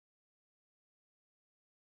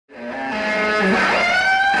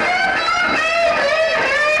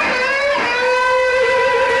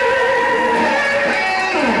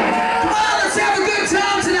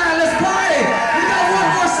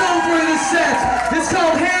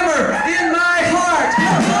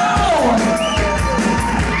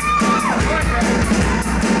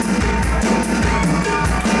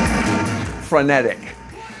frenetic.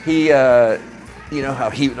 He, you know how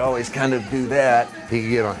he would always kind of do that. He could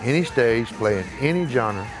get on any stage, play in any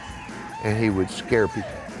genre, and he would scare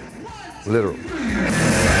people, literally.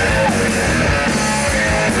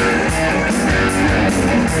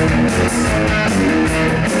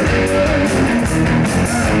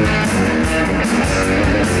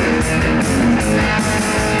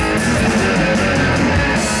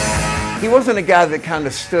 He wasn't a guy that kind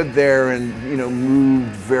of stood there and, you know,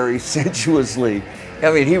 moved very sensuously.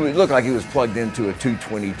 I mean, he would look like he was plugged into a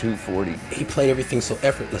 220, 240. He played everything so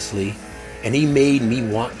effortlessly, and he made me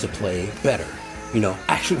want to play better. You know,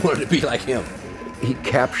 I actually wanted to be like him. He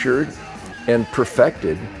captured and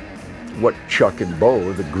perfected what Chuck and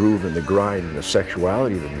Bo, the groove and the grind and the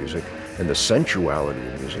sexuality of the music and the sensuality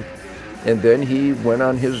of the music. And then he went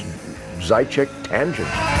on his Zychek tangent.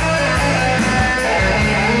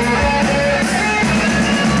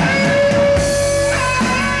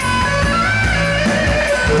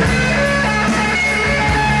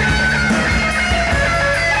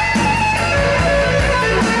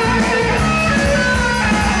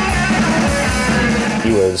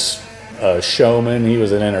 He was a showman, he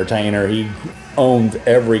was an entertainer, he owned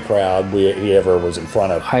every crowd he ever was in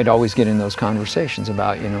front of. I'd always get in those conversations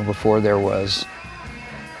about, you know, before there was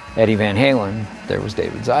Eddie Van Halen, there was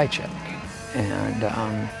David Zychek.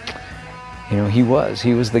 And, you know, he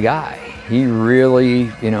was the guy. He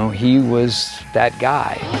really, you know, he was that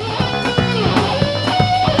guy.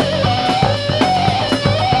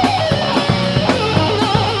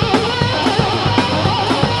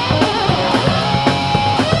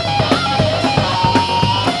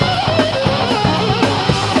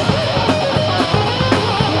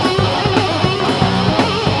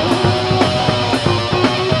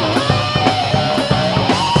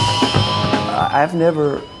 I've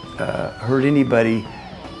never heard anybody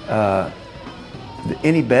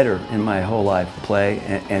any better in my whole life play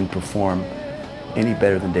and perform any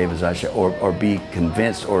better than David Zychek, or be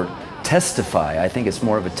convinced or testify. I think it's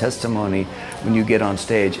more of a testimony when you get on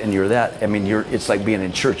stage and you're that. I mean, it's like being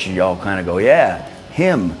in church and you all kind of go, yeah,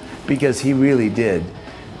 him, because he really did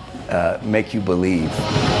make you believe.